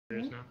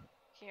Serious now?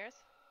 Can you hear us?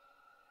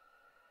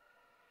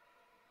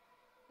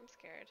 I'm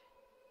scared.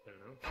 I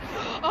don't know.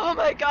 Oh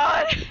my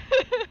god!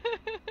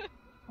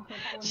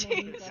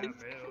 Jesus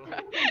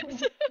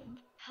Christ.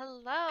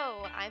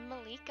 Hello, I'm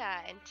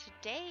Melikka, and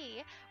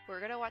today we're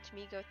gonna watch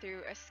me go through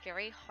a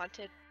scary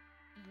haunted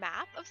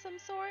map of some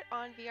sort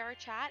on VR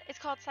chat. It's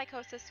called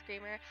Psychosis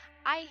Screamer.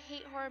 I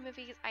hate horror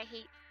movies, I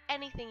hate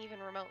anything even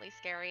remotely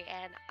scary,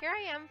 and here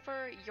I am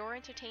for your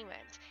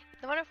entertainment.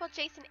 The wonderful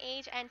Jason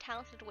Age and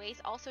Talented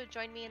Ways also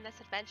joined me in this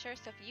adventure,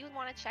 so if you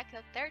want to check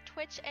out their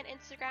Twitch and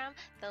Instagram,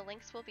 the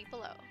links will be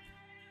below.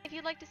 If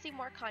you'd like to see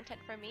more content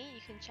from me,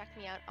 you can check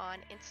me out on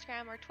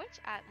Instagram or Twitch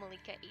at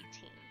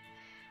Melikka18.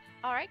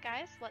 Alright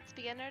guys, let's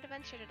begin our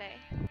adventure today.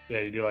 Yeah,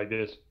 you do like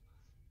this.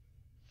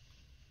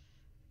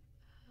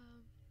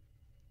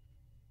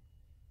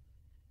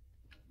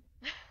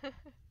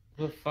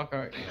 Who the fuck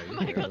are you?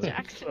 Michael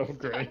Jackson. So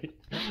great.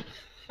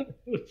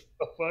 It's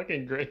so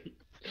fucking great.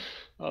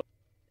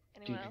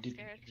 Anyone else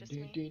scared? Just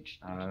me?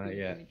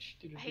 Yeah.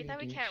 I hate that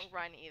we can't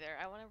run either.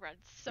 I want to run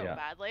so Yeah.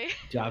 badly.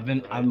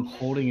 Dude, I'm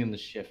holding in the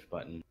shift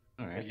button.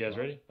 All Are right. you guys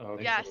ready? Oh,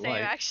 okay. Yeah, same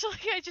Light. actually.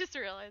 I just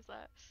realized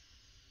that.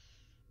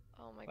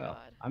 Oh my Well,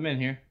 god. I'm in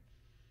here.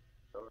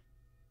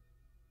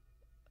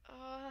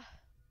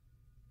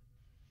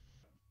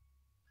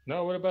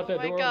 No, what about Oh that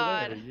my door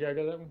God. over there? You gotta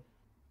go that one?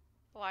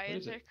 Why What is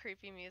is there it?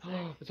 creepy music?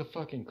 It's a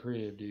fucking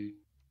crib, dude.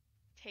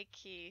 Take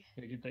key.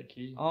 Can you get that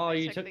key? Oh, I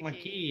you took took the my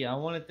key. key. I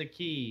wanted the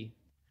key.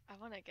 I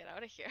want to get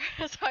out of here,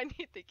 so I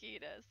need the key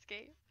to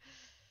escape.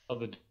 Oh,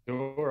 the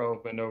door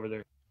opened over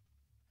there.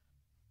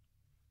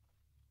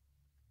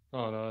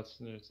 Oh no, is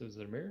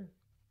it a mirror?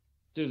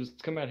 Dude, let's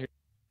come out here.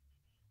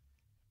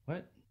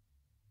 What?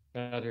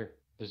 Out here.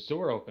 This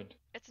door opened.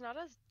 It's not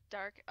as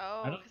dark.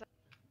 Oh, I don't- 'cause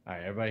All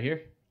right, everybody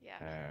here? yeah.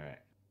 All right.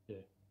 Yeah.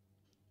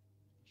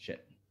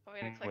 Shit. Oh, we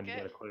gotta When click you it.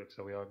 gotta click,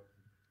 so we all.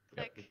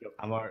 Click. Yep.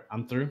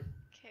 I'm through.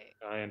 Okay.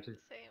 I am too.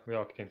 Same. We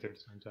all came through at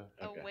the same time.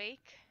 Okay.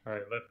 Awake. All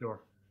right, left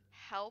door.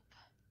 Help.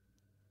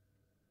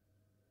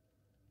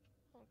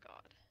 Oh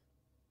god.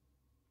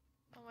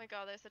 Oh my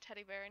god, there's a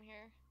teddy bear in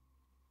here.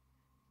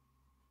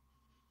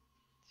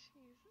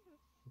 Jesus.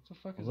 What the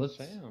fuck is Let's-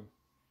 the sound?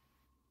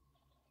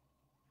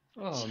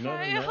 Oh no,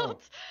 no, no!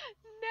 Child!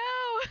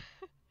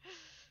 No!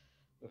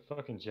 The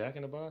fucking Jack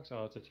in the Box?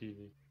 Oh, it's a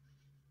TV.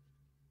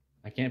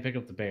 I can't pick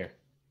up the bear.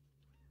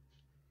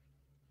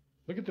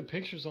 Look at the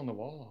pictures on the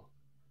wall.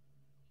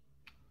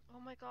 Oh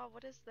my god,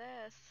 what is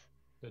this?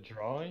 The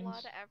drawings.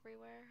 Blood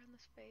everywhere on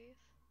this face.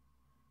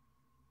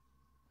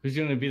 Who's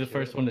gonna be the Sure,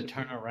 first one to what's it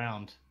turn be?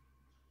 around?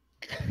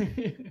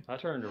 I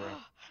turned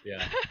around.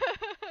 Yeah.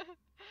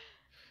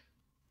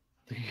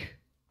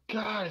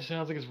 God, it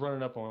sounds like it's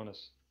running up on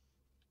us.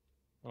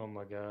 Oh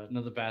my god.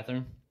 Another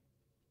bathroom.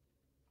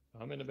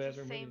 I'm in the It's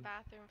the bathroom. same with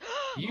bathroom.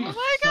 You Oh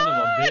my son of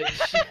a god!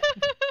 bitch.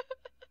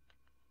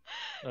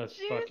 That's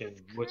Jesus fucking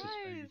what's his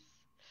face? Christ.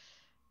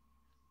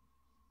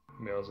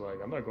 Mel's like,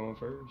 I'm not going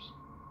first.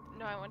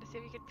 No, I wanted to see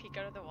if you could peek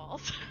out of the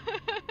walls.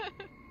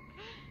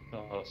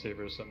 Oh, I'll see if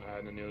there's something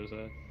hiding on the other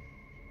side.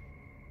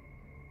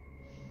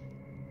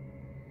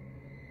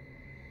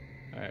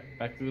 All right,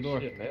 back through the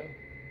door. Shit, Mel.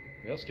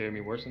 Mel scared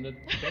me worse than the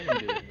thing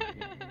did.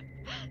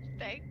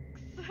 Thanks.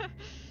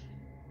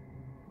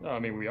 No, I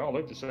mean we all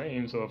look the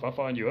same. So if I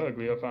find you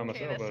ugly, I'll find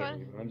Okay, myself this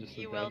ugly. one, I'm just.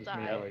 you I'm will just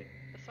me, die. like,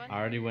 This one? I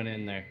already went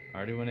in there.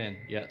 Already went in.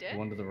 Yeah, did? the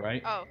one to the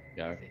right. Oh.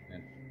 Yeah. I I see.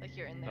 went in. Like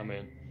you're in there. I'm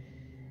in.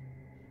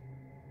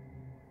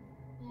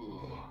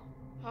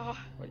 Oh.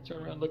 Why you turn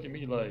around and look at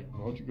me like,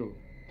 why don't you go?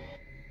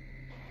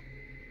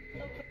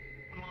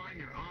 Come on,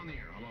 you're on the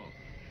air.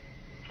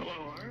 Hello.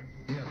 Hello, Art?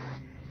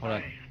 Hold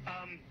on.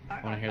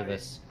 I wanna hear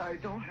this. I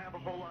don't have a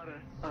whole lot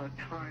of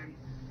time.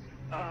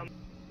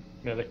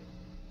 Melly.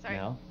 Sorry.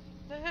 Now,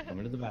 come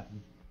into the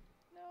bathroom.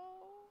 No.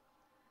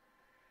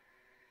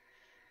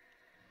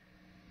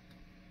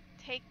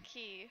 Take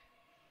key.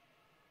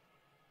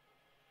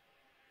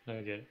 I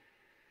get it.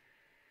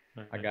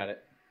 I got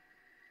it.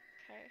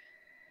 Okay.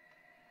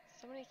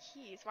 So many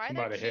keys. Why are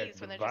Somebody there had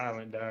keys when the they're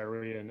violent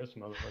diarrhea in this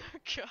motherfucker.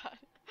 just... God.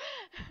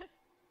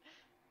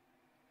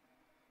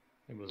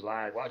 It was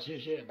like, watch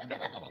this shit.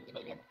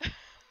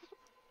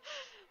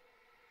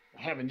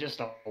 Having just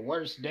a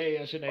worst day.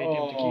 I should have ate them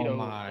Oh taquitos.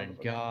 my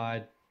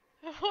god.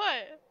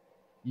 What?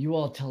 You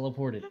all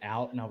teleported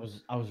out, and I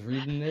was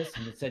reading this,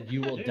 and it said you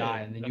will Yeah, die,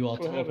 and then you all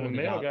that's what happened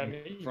to teleported Mel, out got in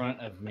me. front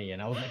of me,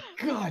 and I was like,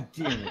 God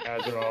damn it.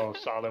 Guys are all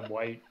solid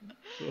white.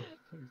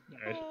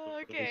 Oh,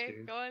 okay,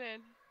 go on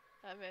in.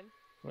 I'm in.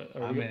 What,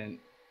 are I'm we in.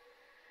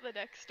 The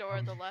next door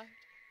on the left.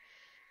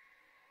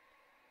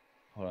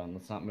 Hold on,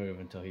 let's not move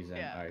until he's in.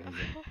 Yeah. Alright, he's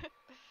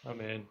in.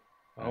 I'm in.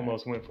 I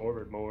almost went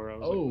forward more. I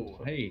was like, Oh, what the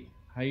fuck? hey,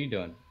 how you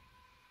doing?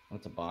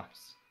 What's a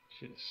box?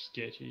 Shit is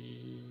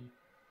sketchy.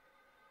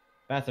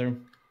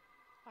 Bathroom.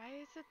 Why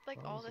is it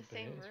like Why all is the it the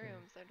same answer?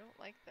 rooms? I don't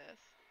like this.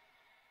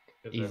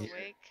 Is Easy. that-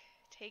 Awake,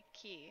 take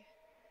key.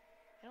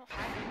 I don't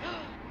have it.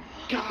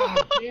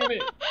 God damn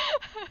it!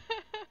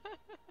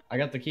 I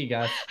got the key,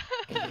 guys.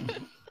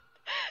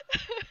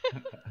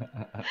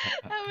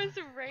 That was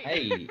right.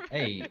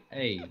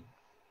 Hey.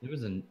 There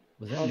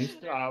Was that noose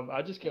there?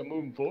 I just kept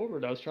moving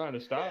forward. I was trying to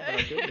stop, but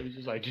I couldn't. It was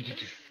just like.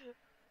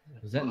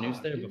 Was that noose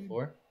there dude.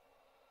 before?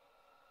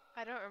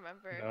 I don't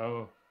remember.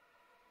 No,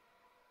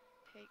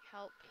 Take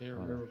help. can't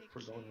remember Take if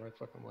we're going the right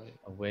fucking way.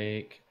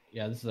 Awake.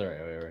 Yeah, this is the right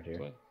way right here.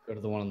 This way? Go to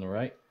the one on the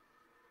right.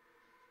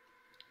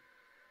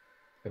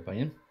 Everybody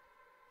in?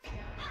 Yeah.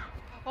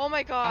 Oh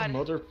my god.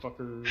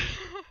 Motherfucker.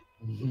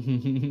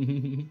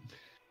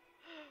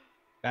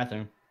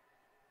 Bathroom.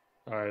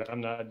 Alright,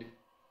 I'm not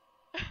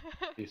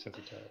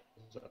desensitized.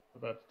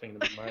 About thinking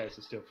that my ass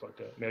is still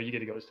fucked up. Mel, you get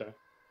to go this time.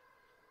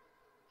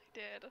 I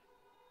did.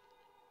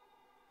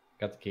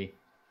 Got the key.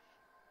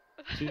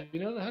 See, you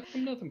know, how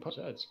come nothing pops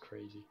out? It's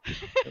crazy. It's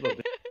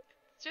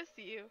just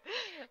you.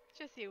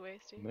 Just you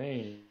wasting.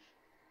 Man.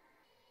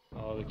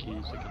 All the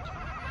keys that can...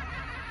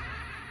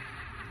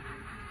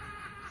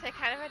 So I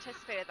kind of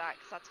anticipated that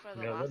because that's where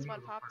the Yeah, last that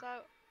one motherfucker. popped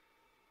out.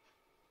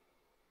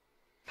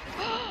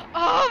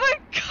 Oh my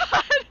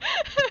god!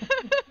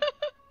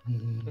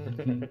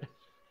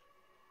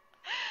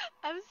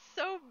 I'm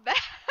so bad.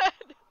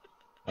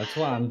 That's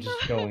why I'm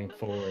just going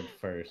forward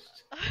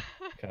first.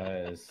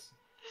 Because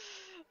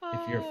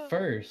if you're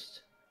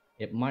first,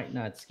 it might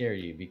not scare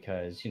you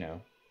because, you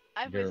know,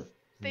 I you're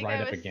think right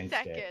I up was against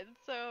second, it.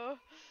 so.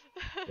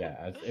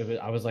 Yeah,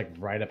 I was like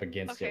right up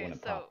against it when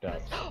it popped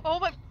up. Oh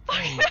my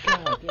Oh my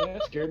god, yeah,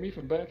 that scared me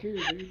from back here,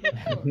 dude. What the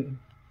fuck?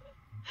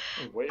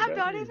 Way I'm back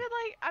not here. even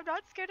like, I'm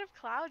not scared of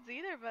clouds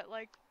either, but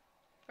like,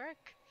 frick.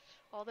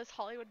 All this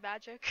Hollywood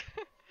magic.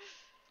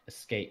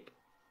 Escape.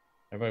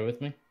 Everybody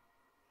with me?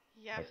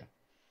 Yeah. Okay.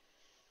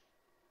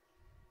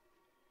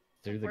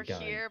 Through the We're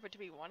gun. here, but do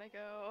we want to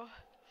go?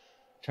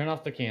 Turn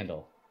off the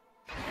candle.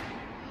 I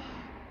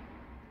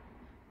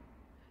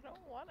don't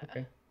want to.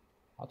 Okay.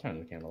 I'll turn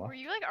the candle off. Were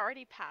you like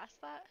already past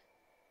that?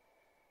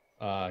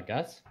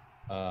 Guys?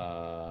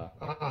 Ah,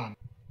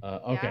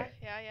 Okay.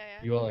 Yeah.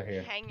 You all are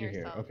here. Hang You're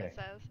yourself, here. Okay. it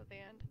says at the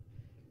end.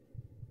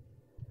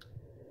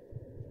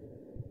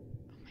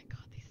 Oh my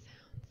god, these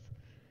sounds.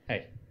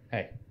 Hey.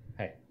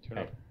 turn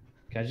Hey. off.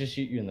 Can I just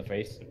shoot you in the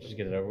face? Just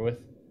get it over with?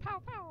 Pow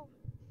pow.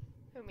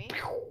 Who, me?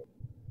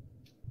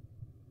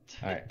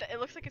 Alright. It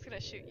looks like it's gonna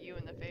shoot you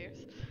in the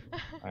face.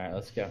 Alright,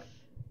 let's go.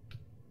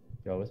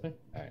 You all with me?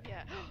 Alright.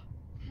 Yeah.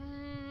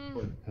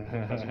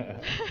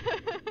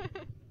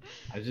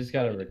 I just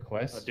got a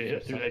request. I did. I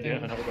for threw that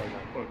down. I something. was like,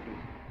 nah, fuck this.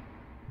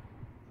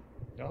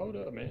 Now, hold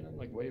up, man. I'm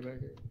like way back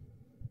here.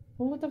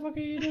 Well, what the fuck are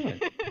you doing?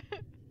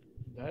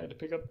 I had to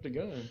pick up the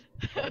gun.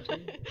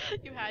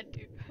 You had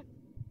to.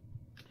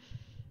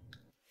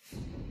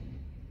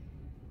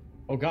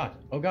 Oh god.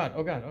 Ew.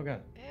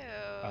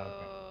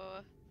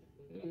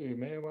 Hey,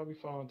 man, why we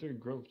falling through?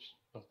 Gross.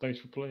 Oh, thanks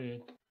for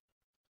playing.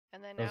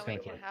 And then That now was we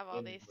kinda can cool. have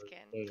all these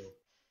skins.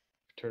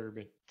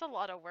 Perturbing. It's a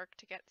lot of work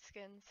to get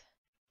skins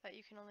that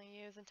you can only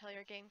use until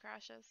your game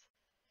crashes.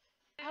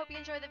 I hope you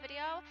enjoyed the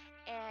video,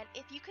 and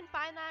if you can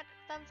find that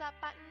thumbs up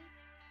button,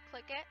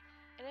 click it.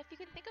 And if you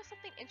can think of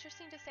something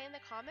interesting to say in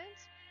the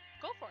comments,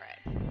 go for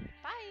it.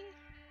 Bye!